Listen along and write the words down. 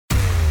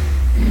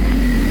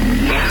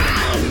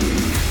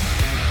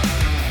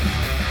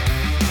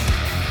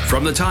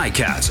From the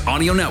Ticats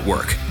Audio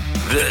Network,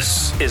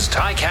 this is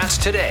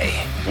Ticats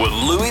Today with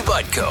Louis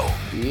Butko.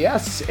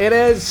 Yes, it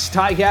is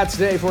Ticats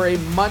Today for a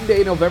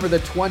Monday, November the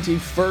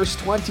 21st,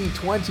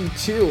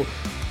 2022.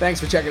 Thanks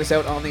for checking us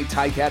out on the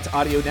Ticats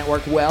Audio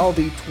Network. Well,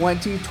 the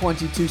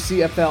 2022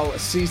 CFL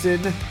season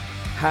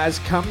has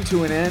come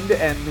to an end,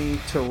 and the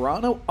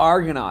Toronto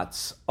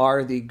Argonauts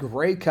are the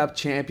Grey Cup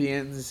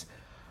champions.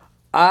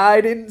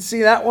 I didn't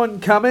see that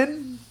one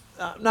coming.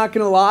 I'm not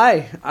going to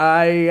lie.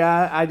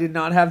 I did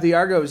not have the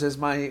Argos as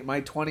my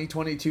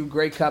 2022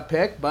 Grey Cup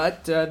pick,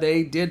 but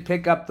they did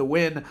pick up the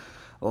win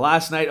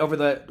last night over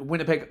the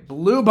Winnipeg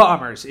Blue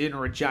Bombers in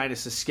Regina,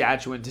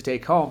 Saskatchewan to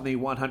take home the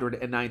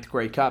 109th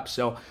Grey Cup.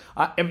 So,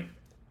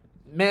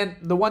 man,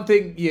 the one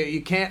thing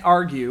you can't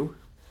argue,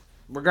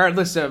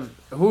 regardless of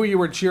who you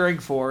were cheering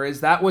for,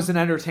 is that was an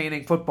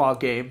entertaining football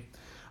game.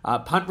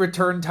 Punt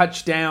return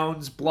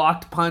touchdowns,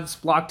 blocked punts,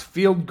 blocked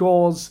field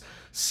goals,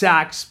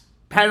 sacks,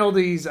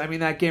 penalties. I mean,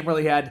 that game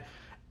really had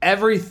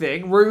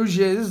everything.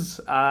 Rouges,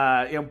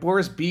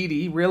 Boris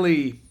Bede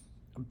really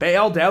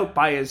bailed out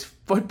by his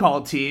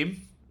football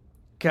team,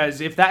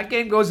 because if that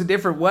game goes a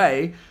different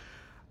way,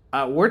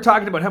 we're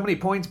talking about how many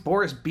points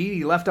Boris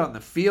Bede left on the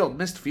field.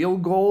 Missed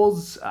field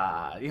goals.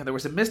 There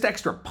was a missed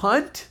extra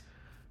point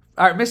for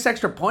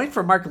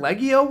Mark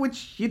Leggio,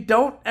 which you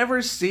don't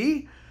ever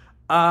see.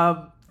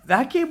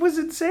 That game was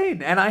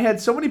insane, and I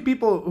had so many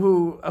people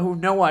who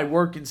know I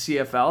work in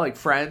CFL, like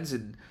friends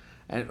and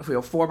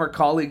former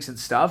colleagues and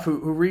stuff,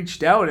 who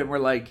reached out and were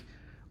like,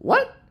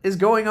 "What is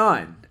going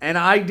on?" And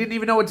I didn't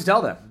even know what to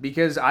tell them,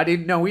 because I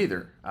didn't know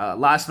either.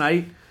 Last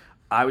night,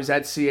 I was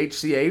at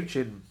CHCH,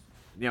 and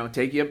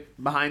take you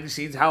behind the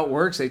scenes how it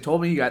works. They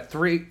told me you got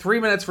three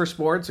minutes for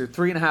sports, or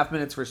 3.5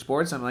 minutes for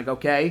sports. I'm like,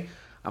 okay,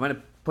 I'm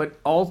gonna put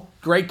all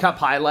Grey Cup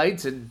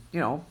highlights and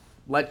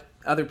let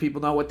other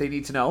people know what they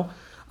need to know.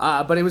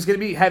 But it was going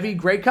to be heavy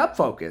Grey Cup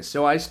focus.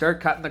 So I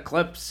start cutting the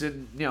clips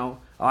and,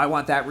 I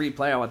want that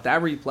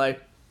replay.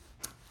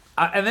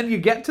 And then you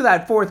get to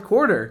that fourth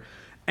quarter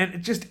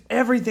and just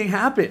everything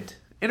happened.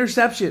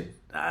 Interception,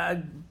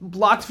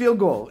 blocked field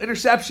goal,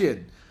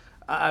 interception,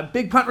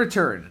 big punt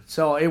return.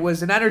 So it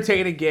was an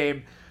entertaining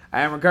game.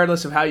 And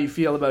regardless of how you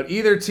feel about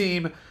either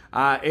team,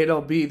 it'll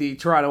be the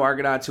Toronto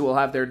Argonauts who will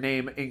have their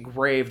name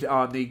engraved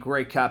on the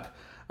Grey Cup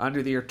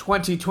under the year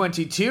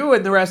 2022,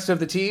 and the rest of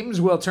the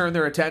teams will turn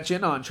their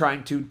attention on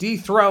trying to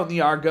dethrone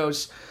the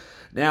Argos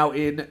now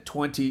in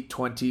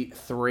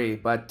 2023.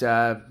 But,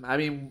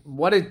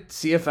 what a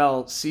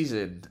CFL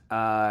season,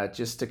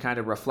 just to kind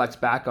of reflect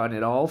back on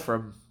it all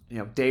from,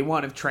 day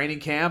one of training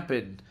camp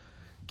and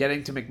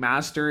getting to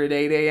McMaster at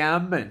 8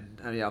 a.m. and,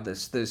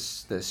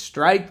 this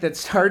strike that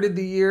started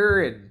the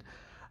year, and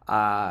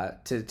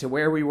to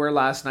where we were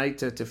last night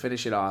to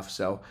finish it off.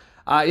 So,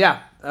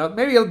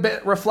 maybe a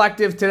bit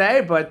reflective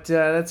today, but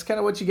that's kind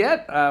of what you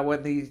get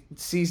when the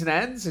season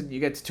ends and you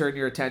get to turn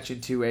your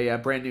attention to a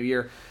brand new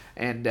year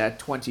and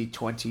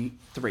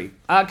 2023.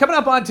 Coming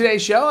up on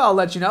today's show, I'll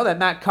let you know that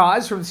Matt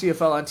Cause from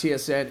CFL on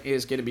TSN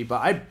is going to be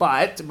by.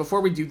 But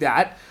before we do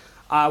that,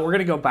 we're going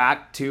to go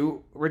back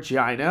to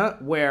Regina,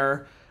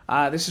 where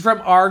this is from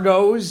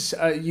Argos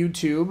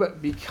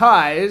YouTube,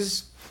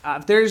 because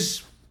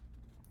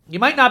you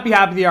might not be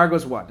happy the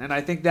Argos won, and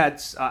I think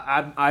that's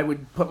I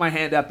would put my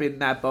hand up in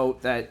that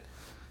boat, that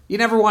you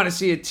never want to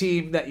see a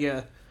team that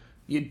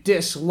you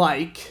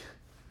dislike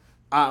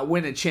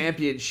win a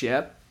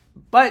championship,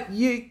 but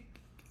you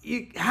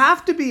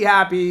have to be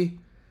happy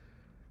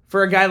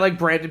for a guy like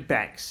Brandon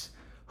Banks,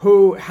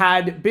 who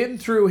had been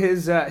through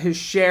his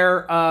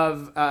share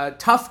of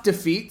tough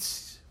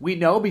defeats. We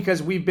know,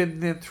 because we've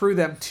been through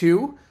them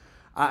too,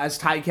 as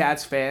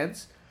Ticats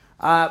fans.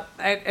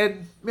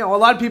 And a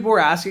lot of people were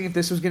asking if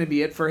this was going to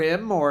be it for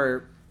him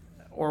or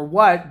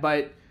what,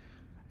 but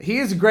he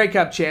is a Grey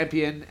Cup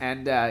champion,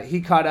 and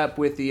he caught up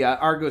with the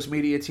Argos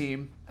media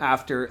team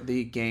after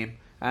the game.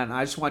 And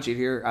I just want you to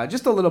hear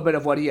just a little bit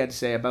of what he had to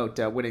say about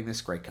winning this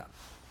Grey Cup.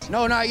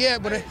 No, not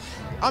yet, but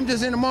I'm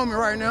just in the moment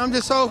right now. I'm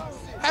just so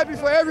happy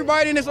for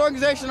everybody in this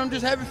organization. I'm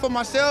just happy for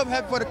myself,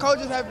 happy for the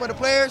coaches, happy for the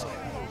players,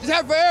 just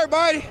happy for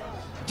everybody.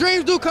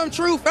 Dreams do come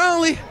true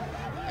finally,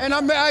 and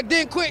I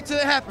didn't quit till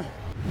it happened.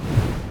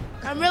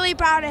 I'm really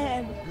proud of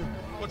him.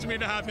 What's it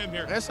mean to have him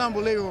here? That's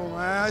unbelievable,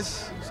 man.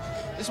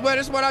 It's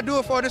what I do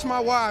it for. This is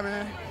my why,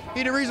 man.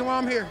 He's the reason why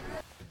I'm here.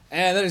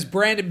 And that is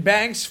Brandon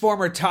Banks,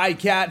 former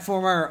Ticat,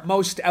 former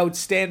most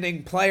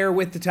outstanding player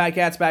with the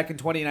Ticats back in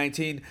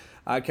 2019,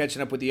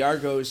 catching up with the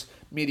Argos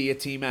media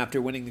team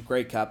after winning the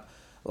Grey Cup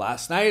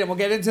last night. And we'll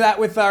get into that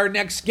with our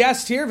next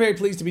guest here. Very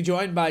pleased to be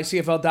joined by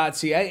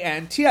CFL.ca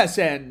and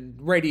TSN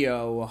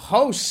radio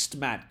host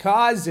Matt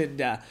Cause.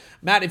 And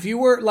Matt, if you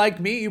were like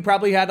me, you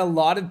probably had a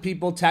lot of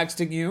people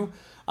texting you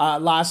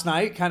last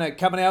night, kind of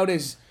coming out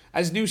as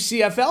new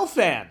CFL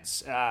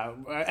fans,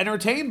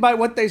 entertained by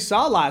what they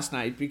saw last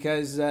night,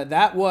 because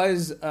that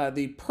was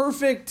the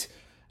perfect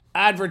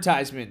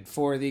advertisement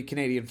for the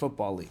Canadian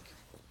Football League.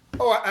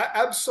 Oh,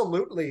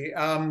 absolutely.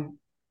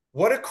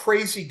 What a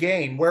crazy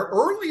game, where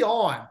early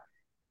on,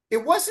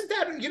 it wasn't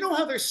that, you know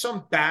how there's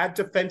some bad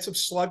defensive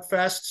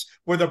slugfests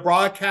where the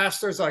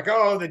broadcasters are like,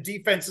 oh, the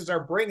defenses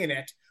are bringing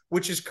it,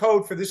 which is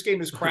code for this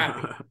game is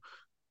crappy.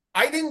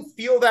 I didn't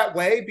feel that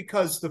way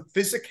because the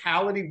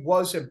physicality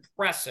was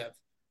impressive,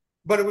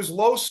 but it was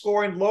low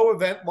scoring, low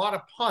event, a lot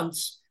of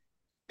punts,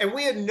 and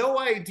we had no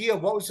idea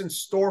what was in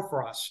store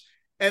for us.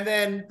 And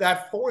then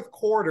that fourth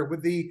quarter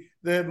with the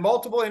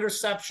multiple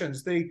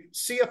interceptions, the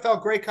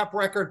CFL Grey Cup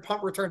record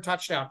punt return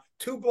touchdown,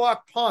 2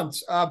 block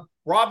punts,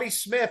 Robbie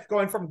Smith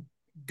going from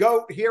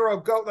goat, hero,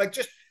 goat, like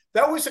just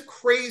that was a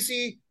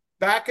crazy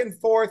back and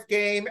forth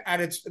game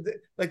at its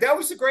like that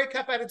was the Grey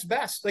Cup at its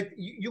best. Like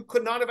you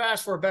could not have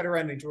asked for a better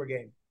ending to a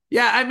game.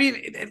 Yeah, I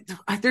mean,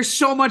 there's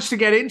so much to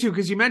get into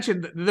because you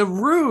mentioned the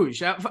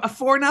Rouge, a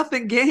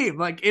 4-0 game,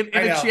 like in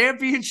a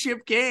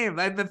championship game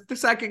in the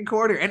second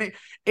quarter, and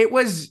it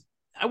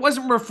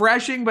wasn't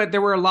refreshing, but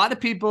there were a lot of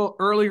people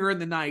earlier in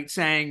the night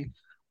saying,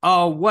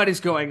 oh, what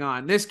is going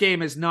on? This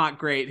game is not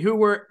great, who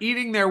were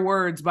eating their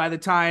words by the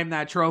time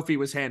that trophy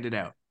was handed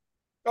out.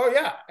 Oh,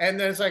 yeah. And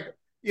then it's like,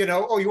 you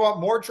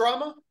want more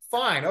drama?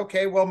 Fine.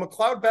 Okay, well,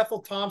 McLeod Bethel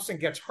Thompson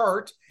gets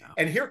hurt,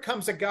 and here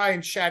comes a guy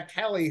in Chad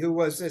Kelly who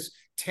was this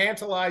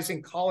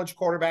tantalizing college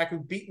quarterback who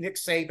beat Nick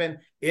Saban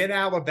in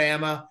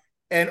Alabama.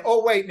 And,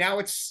 oh, wait, now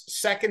it's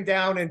 2nd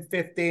down and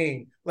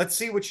 15. Let's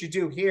see what you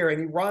do here. And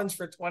he runs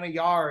for 20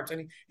 yards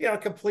and he,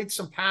 completes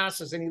some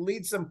passes and he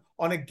leads them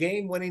on a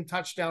game-winning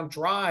touchdown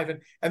drive.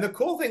 And the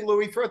cool thing,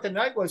 Louis, throughout the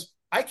night was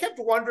I kept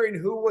wondering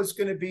who was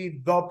going to be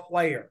the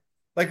player.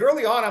 Like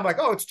early on, I'm like,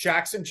 oh, it's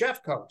Jackson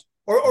Jeffcoat.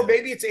 Or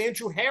maybe it's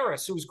Andrew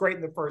Harris, who was great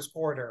in the first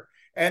quarter.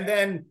 And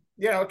then,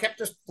 it kept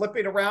just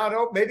flipping around.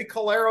 Oh, maybe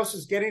Collaros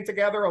is getting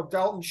together. Oh,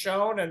 Dalton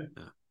Schoen. And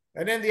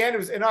in the end, it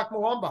was Enoch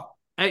Muamba.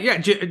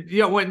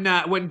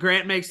 When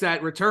Grant makes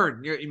that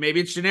return, maybe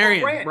it's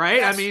Janarian, right?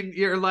 Yes. I mean,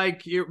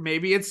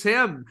 maybe it's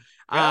him.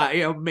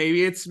 Yeah.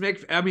 Maybe it's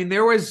Mick. I mean,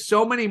 there was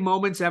so many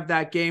moments of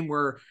that game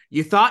where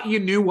you thought you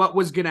knew what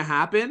was going to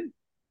happen,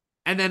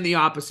 and then the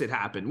opposite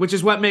happened, which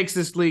is what makes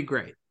this league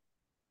great.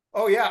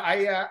 Oh yeah,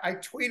 I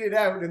tweeted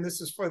out, and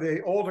this is for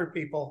the older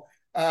people,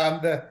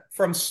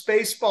 from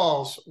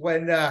Spaceballs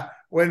when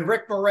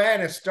Rick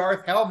Moranis,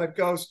 Darth Helmet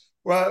goes,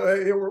 well,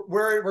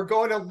 we're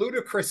going at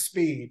ludicrous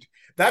speed.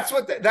 That's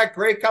what that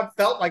Grey Cup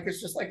felt like.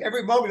 It's just like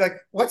every moment, like,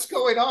 what's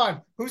going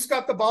on? Who's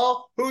got the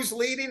ball? Who's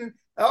leading?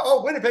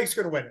 Winnipeg's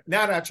going to win it.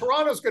 Now,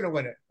 Toronto's going to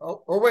win it.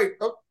 Wait.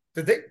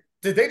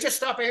 Did they just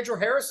stop Andrew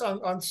Harris on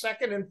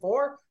 2nd and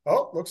 4?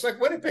 Oh, looks like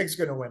Winnipeg's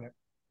going to win it.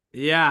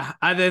 Yeah,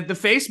 the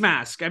face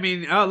mask. I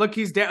mean, look,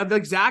 he's down.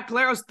 Like Zach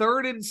Collaros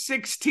 3rd and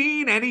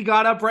 16, and he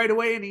got up right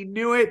away, and he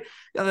knew it.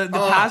 The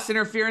pass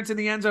interference in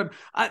the end zone.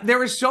 There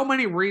were so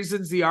many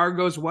reasons the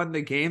Argos won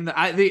the game.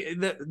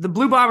 The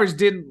Blue Bombers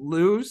didn't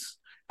lose.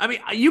 I mean,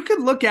 you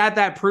could look at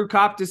that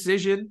Prukop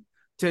decision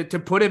to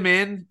put him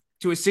in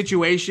to a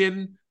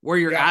situation where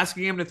you're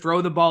asking him to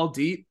throw the ball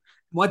deep,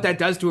 what that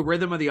does to a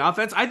rhythm of the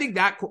offense. I think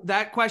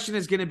that question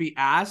is going to be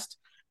asked,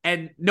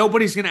 and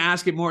nobody's going to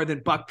ask it more than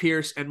Buck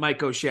Pierce and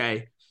Mike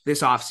O'Shea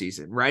this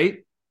offseason, right?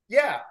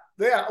 Yeah.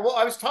 Well,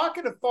 I was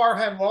talking to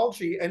Farhan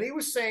Walji, and he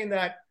was saying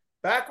that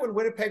back when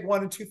Winnipeg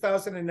won in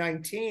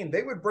 2019,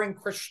 they would bring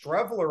Chris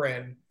Streveler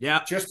in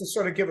just to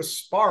sort of give a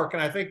spark,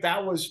 and I think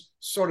that was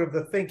sort of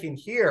the thinking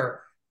here.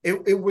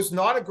 It was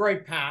not a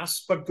great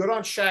pass, but good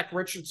on Shaq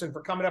Richardson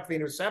for coming up with the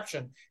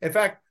interception. In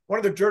fact, one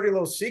of the dirty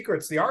little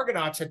secrets, the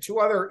Argonauts had 2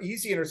 other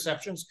easy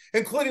interceptions,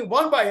 including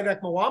one by Enoch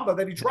Muamba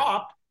that he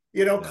dropped.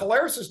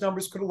 Collaros'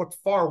 numbers could have looked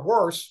far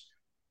worse.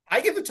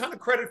 I give a ton of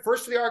credit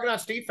first to the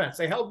Argonauts defense.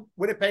 They held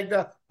Winnipeg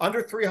to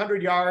under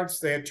 300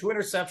 yards. They had 2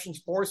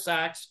 interceptions, 4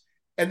 sacks.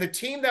 And the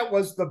team that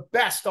was the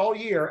best all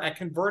year at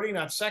converting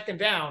on 2nd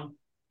down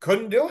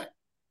couldn't do it.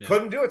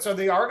 Couldn't do it. So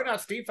the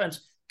Argonauts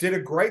defense did a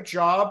great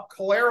job.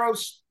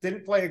 Collaros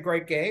didn't play a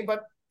great game,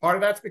 but part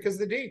of that's because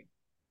of the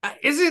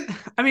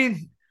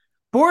D.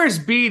 Boris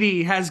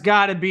Beatty has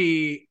got to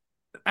be,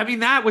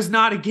 that was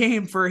not a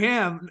game for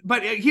him,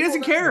 but he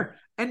doesn't care.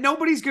 And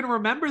nobody's going to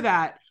remember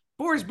that.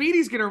 Boris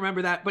Beatty's going to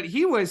remember that, but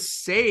he was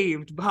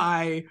saved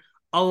by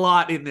a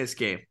lot in this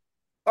game.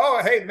 Oh,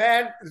 hey,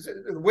 man,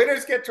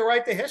 winners get to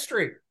write the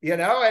history,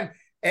 and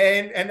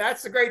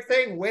that's the great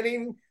thing.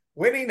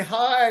 Winning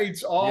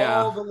hides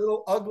all the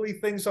little ugly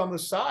things on the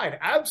side.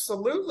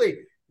 Absolutely.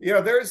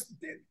 There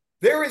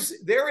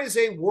is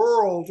a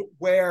world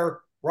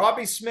where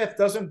Robbie Smith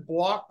doesn't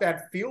block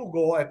that field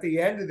goal at the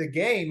end of the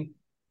game.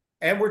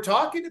 And we're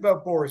talking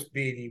about Boris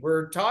Beatty.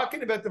 We're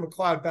talking about the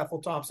McLeod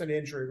Bethel Thompson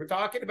injury. We're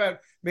talking about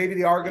maybe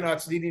the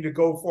Argonauts needing to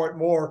go for it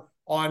more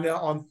on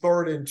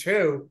 3rd and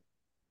 2.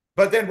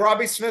 But then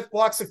Robbie Smith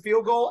blocks a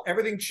field goal.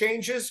 Everything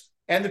changes.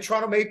 And the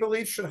Toronto Maple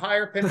Leafs should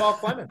hire Pinball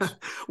Clemens.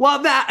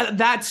 Well,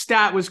 that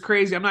stat was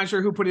crazy. I'm not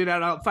sure who put it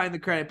out. I'll find the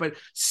credit. But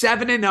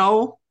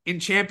 7-0 in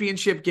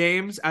championship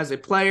games as a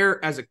player,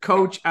 as a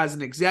coach, as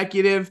an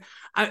executive.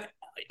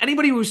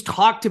 Anybody who's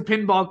talked to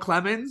Pinball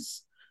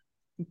Clemens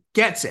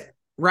gets it,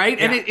 right?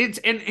 Yeah.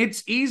 And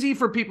it's easy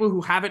for people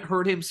who haven't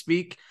heard him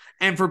speak,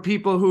 and for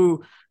people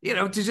who,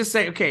 to just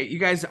say, okay, you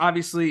guys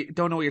obviously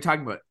don't know what you're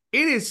talking about.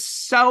 It is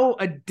so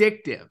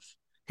addictive.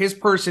 his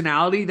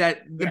personality,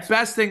 that the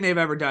best thing they've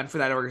ever done for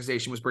that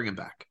organization was bring him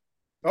back.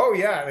 Oh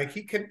yeah, like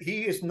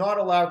he is not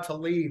allowed to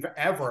leave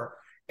ever.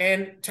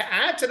 And to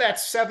add to that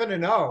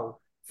 7-0,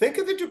 think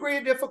of the degree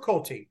of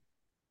difficulty.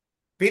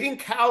 Beating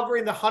Calgary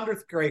in the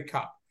 100th Grey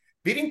Cup,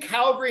 beating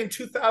Calgary in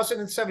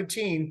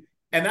 2017,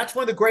 and that's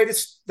one of the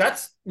greatest,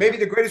 that's maybe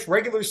the greatest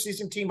regular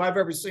season team I've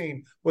ever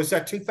seen, was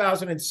that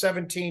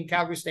 2017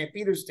 Calgary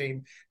Stampeders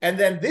team. And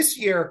then this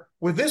year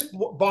with this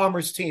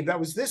Bombers team that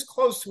was this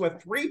close to a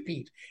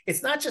three-peat.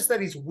 It's not just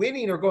that he's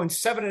winning or going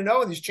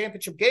 7-0 in these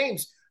championship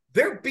games.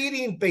 They're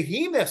beating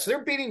behemoths.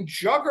 They're beating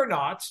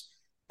juggernauts.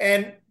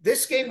 And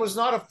this game was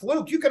not a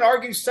fluke. You could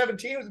argue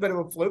 17 was a bit of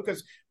a fluke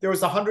because there was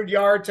the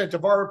 100-yard to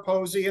Tavares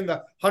Posey and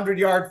the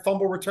 100-yard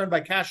fumble return by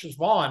Cassius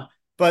Vaughn.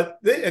 But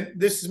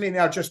this is me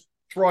now just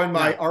throwing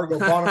my Argo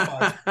bona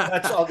fides.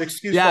 That's all the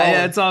excuse.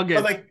 Yeah, it's all good.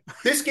 But like,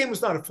 this game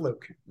was not a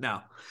fluke.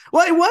 No.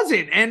 Well, it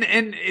wasn't.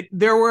 And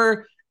there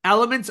were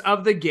elements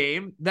of the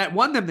game that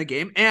won them the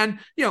game. And,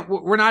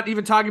 we're not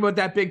even talking about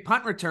that big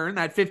punt return,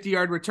 that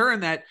 50-yard return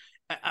that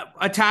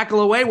a tackle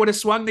away would have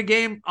swung the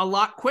game a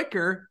lot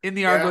quicker in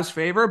the Argos'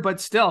 favor.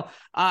 But still,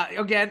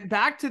 again,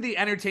 back to the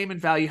entertainment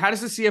value. How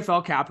does the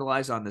CFL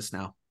capitalize on this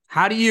now?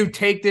 How do you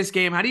take this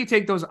game? How do you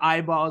take those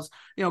eyeballs?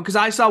 Because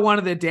I saw one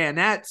of the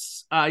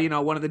Danettes,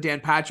 one of the Dan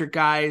Patrick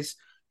guys,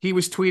 he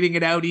was tweeting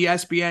it out,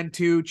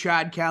 ESPN2,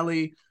 Chad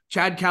Kelly.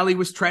 Chad Kelly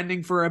was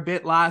trending for a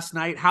bit last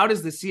night. How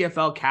does the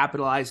CFL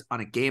capitalize on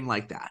a game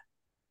like that?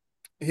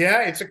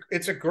 Yeah,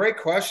 it's a great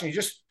question. You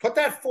just put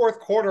that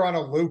fourth quarter on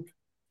a loop.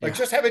 Like,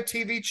 just have a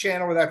TV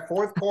channel where that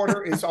fourth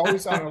quarter is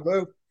always on a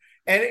loop.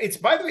 And it's,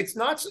 by the way, it's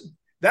not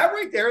that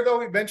right there, though.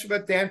 We mentioned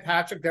about Dan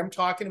Patrick, them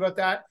talking about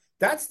that.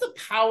 That's the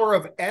power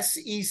of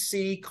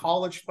SEC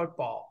college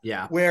football.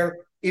 Yeah. Where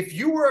if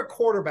you were a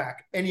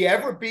quarterback and you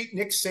ever beat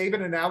Nick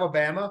Saban in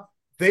Alabama,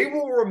 they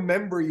will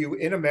remember you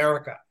in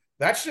America.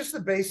 That's just the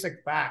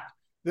basic fact.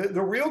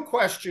 The real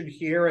question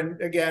here, and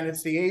again,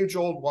 it's the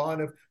age-old one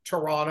of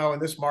Toronto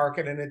and this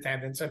market and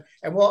attendance. And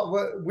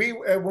when we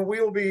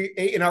will be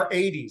in our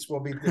 80s, we'll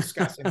be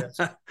discussing this.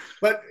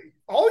 But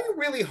all you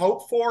really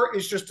hope for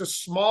is just a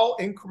small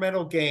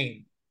incremental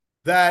gain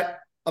that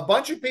a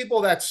bunch of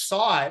people that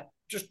saw it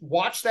just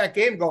watch that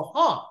game and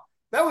go,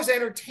 that was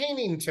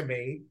entertaining to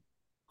me.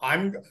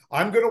 I'm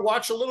going to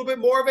watch a little bit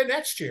more of it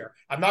next year.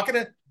 I'm not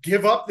going to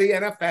give up the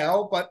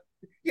NFL, but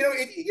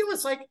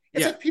it's like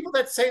people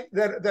that say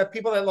that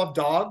people that love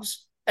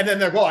dogs and then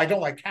they're, I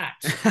don't like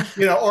cats,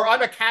 or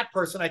I'm a cat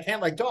person, I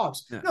can't like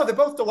dogs. Yeah. No, they're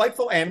both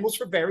delightful animals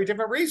for very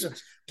different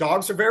reasons.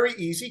 Dogs are very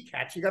easy.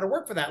 Cats, you got to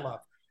work for that love.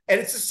 And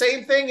it's the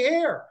same thing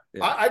here.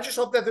 Yeah. I just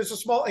hope that there's a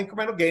small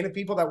incremental gain of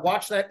people that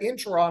watch that in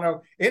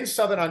Toronto, in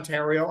Southern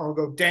Ontario, and will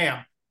go,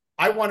 damn,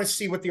 I want to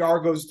see what the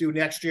Argos do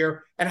next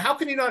year. And how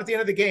can you not at the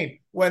end of the game,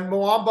 when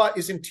Muamba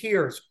is in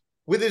tears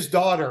with his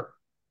daughter,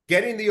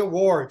 getting the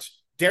awards,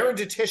 Darren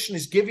Detition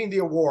is giving the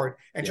award,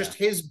 and just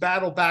his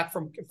battle back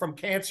from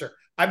cancer.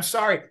 I'm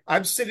sorry. I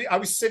was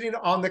sitting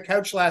on the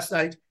couch last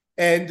night,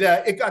 and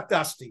it got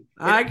dusty.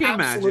 I can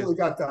imagine. Absolutely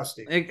got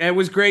dusty. It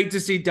was great to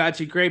see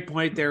Dutchie. Great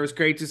point there. It was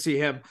great to see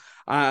him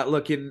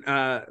looking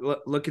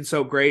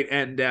so great,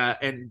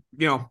 and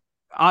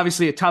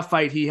obviously a tough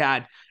fight he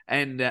had.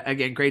 And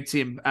again, great to see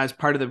him as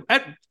part of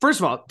the first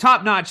of all,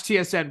 top-notch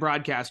TSN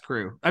broadcast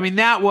crew. I mean,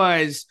 that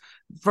was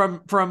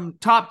from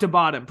top to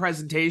bottom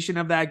presentation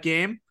of that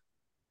game.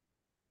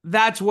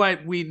 That's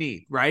what we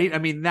need, right? I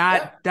mean,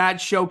 that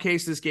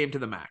showcased this game to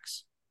the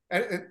max.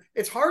 And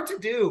it's hard to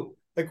do.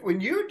 Like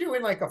when you're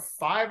doing like a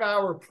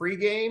 5-hour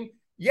pregame,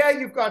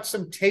 you've got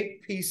some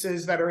tape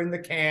pieces that are in the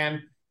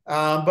can,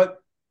 but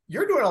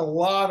you're doing a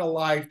lot of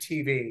live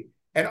TV.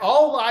 And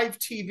all live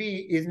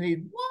TV is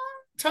need one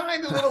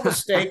tiny little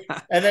mistake,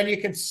 and then you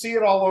can see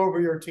it all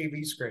over your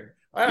TV screen.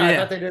 I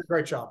thought they did a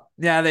great job.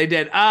 Yeah, they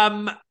did.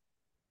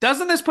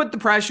 Doesn't this put the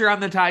pressure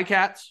on the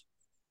Ticats?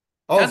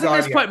 Doesn't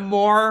this put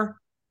more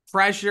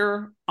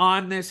pressure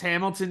on this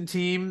Hamilton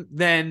team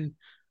than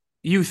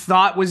you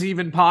thought was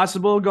even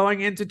possible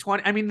going into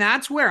 20? I mean,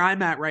 that's where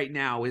I'm at right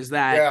now, is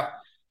that,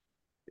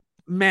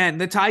 man,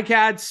 the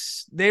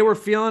Ticats, they were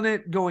feeling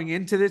it going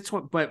into this,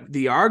 but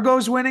the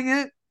Argos winning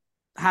it,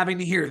 having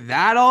to hear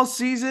that all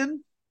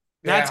season,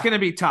 that's going to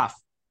be tough.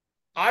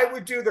 I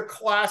would do the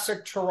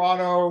classic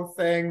Toronto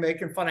thing,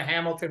 making fun of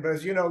Hamilton, but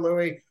as you know,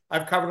 Louis,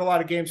 I've covered a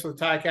lot of games for the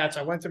Ticats.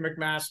 I went to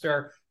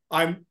McMaster.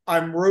 I'm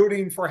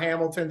rooting for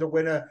Hamilton to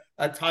win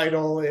a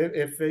title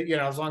if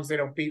as long as they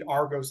don't beat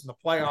Argos in the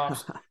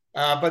playoffs.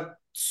 But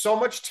so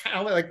much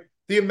talent, like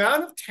the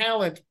amount of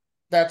talent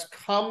that's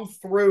come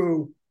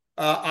through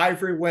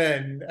Ivory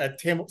Wynn at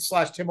Tim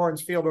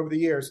Hortons Field over the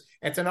years,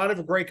 and to not have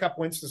a Grey Cup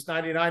win since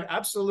 '99,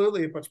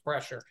 absolutely it puts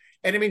pressure.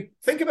 And I mean,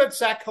 think about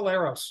Zach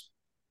Caleros.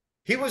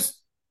 He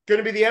was going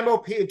to be the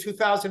MOP in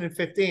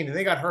 2015, and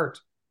they got hurt,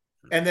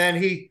 and then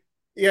he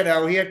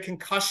had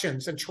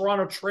concussions, and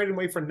Toronto traded him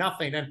away for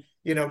nothing. And,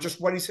 just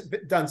what he's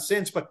done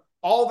since. But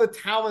all the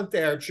talent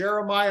there,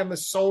 Jeremiah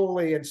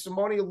Masoli and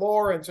Simone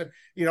Lawrence and,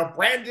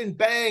 Brandon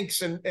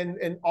Banks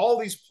and all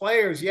these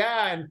players.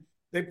 Yeah. And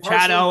they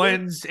Chad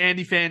Owens,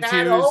 Andy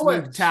Fantus,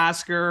 Luke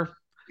Tasker.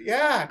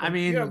 Yeah. I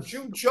mean,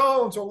 June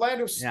Jones,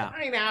 Orlando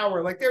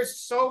Steinauer. Like, there's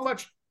so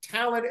much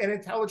talent and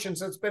intelligence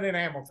that's been in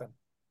Hamilton.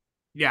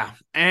 Yeah.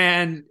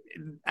 And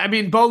I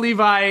mean, Bo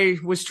Levi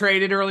was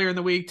traded earlier in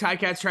the week.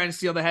 Ticats trying to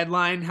steal the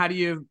headline. How do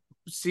you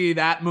see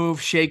that move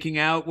shaking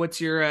out?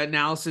 What's your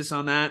analysis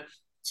on that?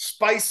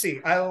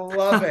 Spicy. I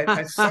love it.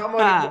 As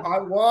someone, I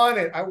want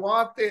it. I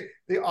want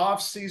the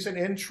off-season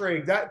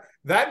intrigue.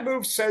 That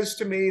move says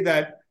to me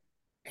that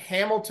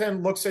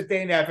Hamilton looks at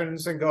Dane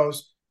Evans and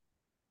goes,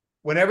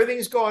 when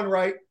everything's going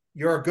right,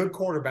 you're a good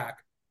quarterback,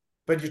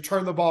 but you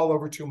turn the ball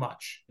over too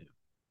much. Yeah.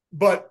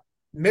 But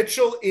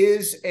Mitchell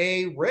is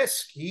a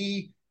risk.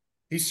 He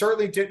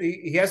certainly did.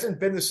 He hasn't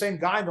been the same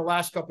guy in the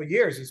last couple of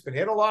years. He's been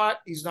hit a lot.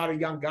 He's not a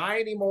young guy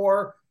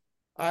anymore.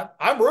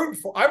 I'm rooting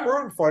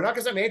for it, not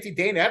because I'm anti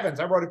Dane Evans.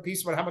 I wrote a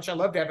piece about how much I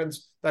loved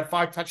Evans, that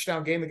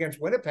 5-touchdown game against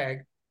Winnipeg,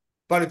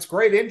 but it's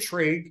great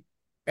intrigue.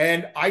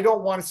 And I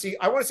want to see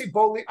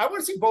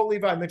Bo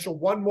Levi Mitchell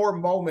one more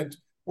moment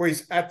where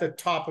he's at the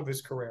top of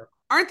his career.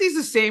 Aren't these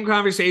the same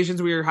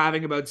conversations we were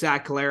having about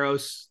Zach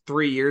Collaros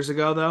 3 years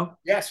ago, though?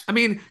 Yes. I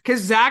mean,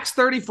 because Zach's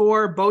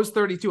 34, Bo's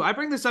 32. I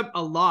bring this up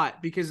a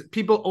lot because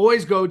people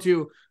always go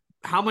to,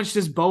 how much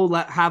does Bo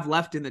have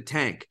left in the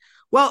tank?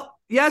 Well,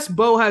 yes,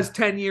 Bo has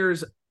 10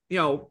 years,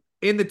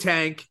 in the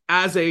tank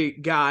as a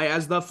guy,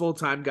 as the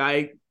full-time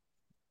guy.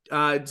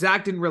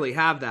 Zach didn't really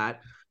have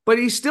that, but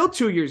he's still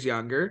 2 years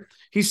younger.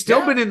 He's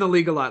still been in the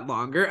league a lot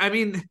longer. I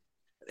mean,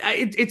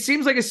 it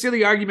seems like a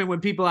silly argument when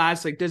people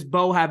ask, like, does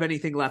Bo have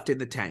anything left in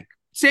the tank?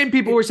 Same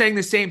people were saying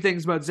the same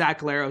things about Zach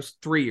Collaros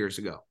 3 years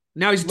ago.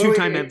 Now he's a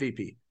two-time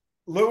MVP.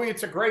 Louis,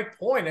 it's a great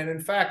point. And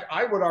in fact,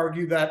 I would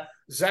argue that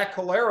Zach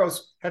Collaros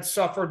had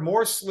suffered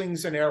more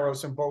slings and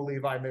arrows than Bo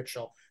Levi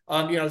Mitchell.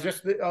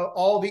 Just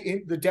all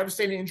the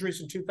devastating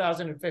injuries in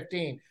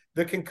 2015,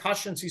 the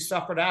concussions he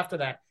suffered after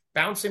that,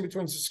 bouncing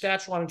between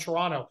Saskatchewan and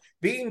Toronto,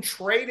 being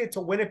traded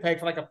to Winnipeg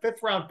for like a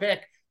 5th-round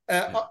pick,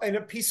 and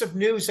a piece of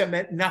news that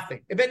meant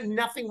nothing. It meant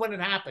nothing when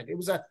it happened. It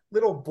was a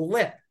little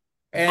blip.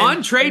 And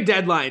on trade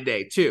deadline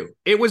day too.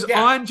 It was Zach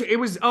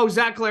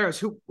Collaros,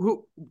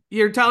 who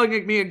you're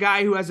telling me, a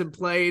guy who hasn't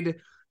played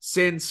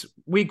since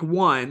week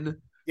 1,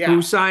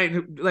 who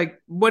signed,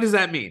 like, what does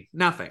that mean?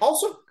 Nothing.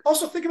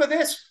 Also think about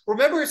this.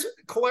 Remember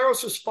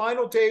Collaros'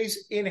 final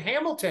days in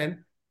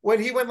Hamilton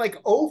when he went like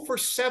 0 for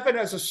 7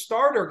 as a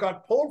starter,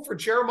 got pulled for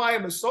Jeremiah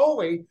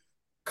Masoli.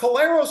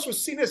 Collaros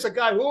was seen as a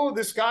guy,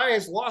 this guy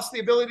has lost the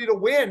ability to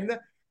win.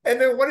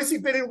 And then what has he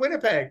been in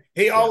Winnipeg?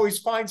 He always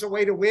finds a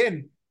way to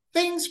win.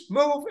 Things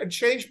move and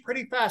change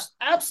pretty fast.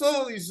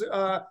 Absolutely,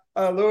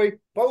 Louis.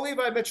 Bo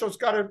Levi Mitchell's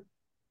got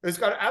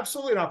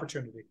absolutely an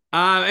opportunity.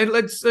 And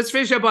let's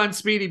finish up on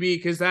Speedy B,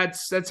 because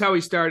that's how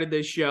we started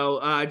this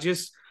show.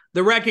 Just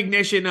the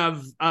recognition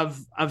of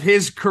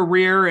his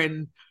career,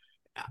 and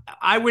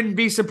I wouldn't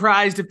be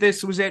surprised if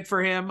this was it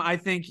for him. I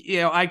think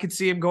I could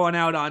see him going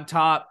out on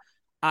top.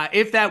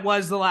 If that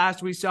was the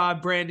last we saw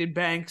of Brandon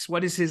Banks,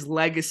 what is his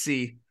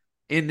legacy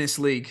in this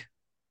league?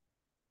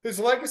 His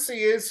legacy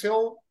is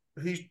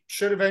he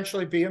should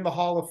eventually be in the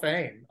Hall of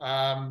Fame.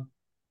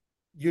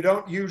 You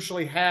don't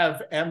usually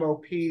have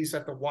MOPs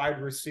at the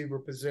wide receiver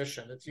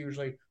position. It's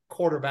usually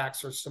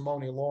quarterbacks or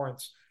Simone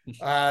Lawrence.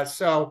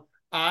 So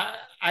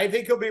I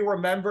think he'll be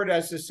remembered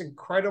as this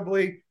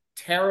incredibly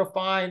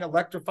terrifying,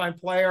 electrifying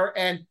player.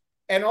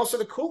 And also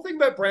the cool thing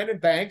about Brandon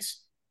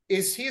Banks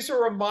is he's a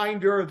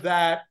reminder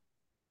that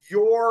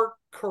your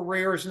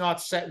career is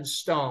not set in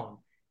stone.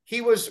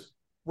 He was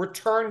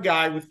return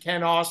guy with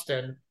Ken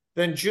Austin.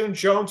 Then June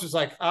Jones was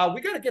like,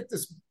 we got to get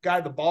this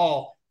guy the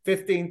ball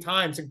 15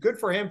 times. And good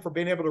for him for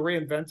being able to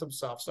reinvent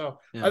himself. So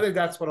I think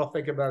that's what I'll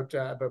think about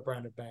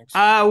Brandon Banks.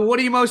 What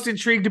are you most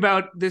intrigued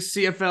about this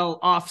CFL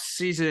off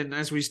season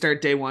as we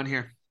start day 1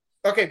 here?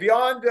 Okay,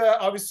 beyond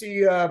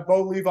obviously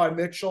Bo Levi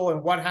Mitchell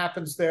and what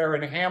happens there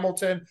in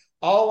Hamilton,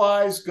 all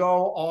eyes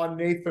go on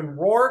Nathan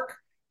Rourke.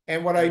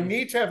 And what I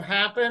need to have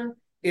happen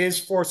is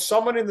for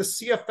someone in the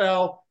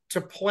CFL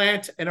to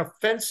plant an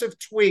offensive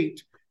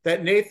tweet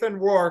that Nathan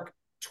Rourke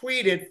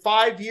tweeted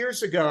 5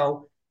 years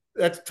ago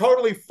that's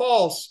totally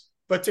false,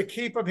 but to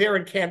keep him here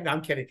in Canada. No,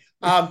 I'm kidding.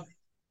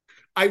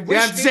 I wish you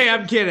have to say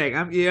I'm kidding.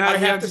 I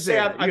have to say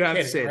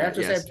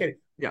I'm kidding.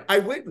 Yeah.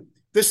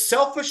 The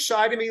selfish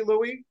side of me,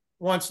 Louis,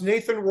 wants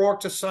Nathan Rourke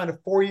to sign a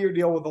 4-year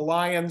deal with the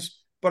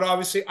Lions, but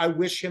obviously I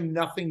wish him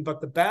nothing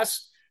but the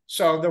best.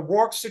 So the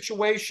Rourke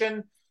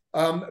situation,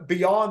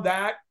 beyond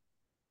that,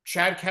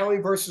 Chad Kelly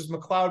versus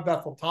McLeod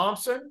Bethel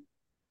Thompson,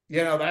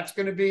 that's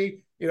going to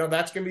be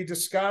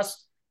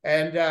discussed.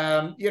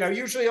 And,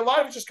 usually a lot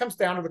of it just comes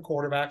down to the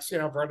quarterbacks,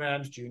 Vernon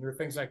Adams Jr.,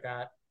 things like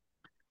that.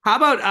 How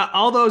about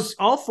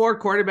all 4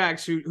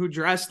 quarterbacks who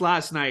dressed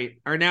last night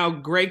are now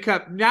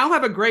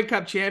have a Grey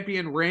Cup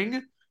champion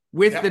ring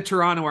with the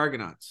Toronto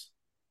Argonauts?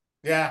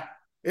 Yeah,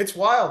 it's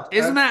wild.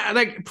 Isn't that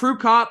like Prue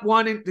Kopp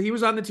won? He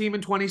was on the team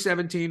in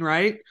 2017,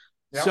 right?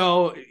 Yep.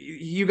 So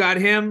you got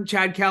him.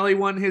 Chad Kelly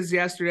won his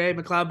yesterday.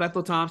 McLeod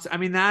Bethel Thompson. I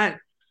mean, I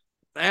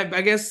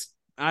guess,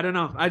 I don't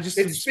know.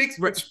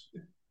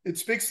 it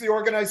speaks to the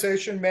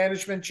organization,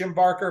 management, Jim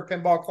Barker,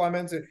 Pinball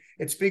Clemens.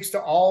 It speaks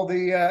to all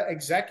the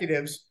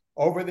executives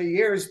over the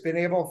years, been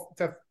able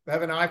to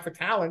have an eye for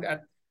talent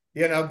at,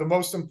 the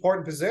most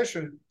important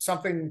position,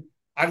 something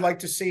I'd like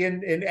to see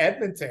in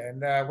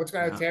Edmonton. What's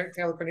going to happen?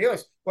 Taylor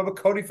Cornelius. What about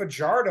Cody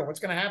Fajardo? What's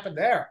going to happen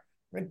there?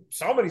 I mean,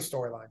 so many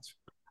storylines.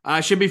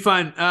 Should be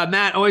fun.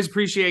 Matt, always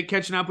appreciate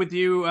catching up with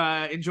you.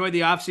 Enjoy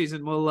the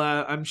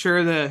offseason. I'm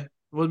sure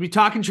we'll be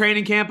talking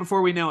training camp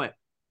before we know it.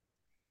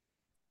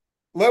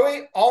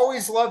 Louis,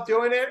 always love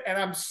doing it, and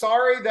I'm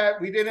sorry that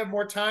we didn't have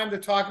more time to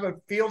talk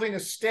about Fielding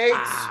Estates.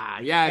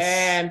 Yes.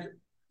 And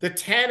the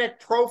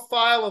tannic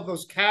profile of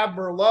those Cab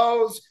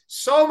Merlots.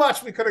 So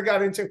much we could have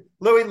got into.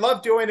 Louis,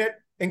 love doing it.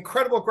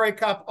 Incredible Grey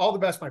Cup. All the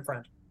best, my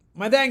friend.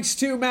 My thanks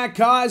to Matt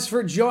Cauz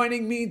for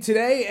joining me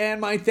today,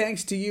 and my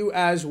thanks to you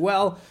as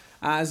well,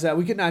 as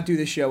we could not do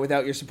this show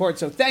without your support.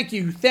 So thank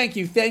you.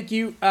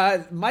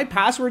 My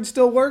password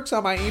still works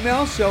on my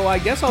email, so I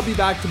guess I'll be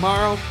back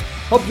tomorrow.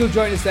 Hope you'll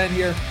join us then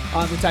here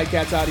on the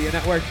Ticats Audio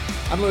Network.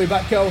 I'm Louis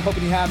Butko,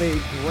 hoping you have a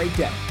great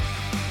day.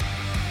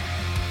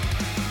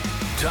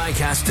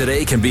 Ticats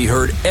Today can be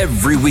heard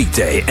every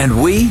weekday,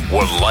 and we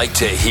would like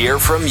to hear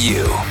from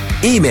you.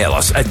 Email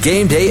us at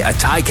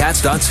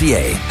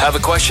gameday@ticats.ca. Have a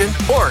question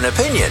or an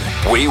opinion?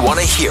 We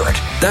want to hear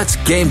it. That's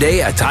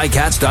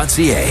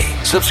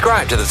gameday@ticats.ca.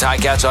 Subscribe to the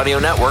Ticats Audio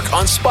Network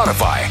on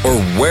Spotify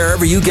or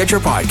wherever you get your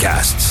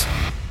podcasts.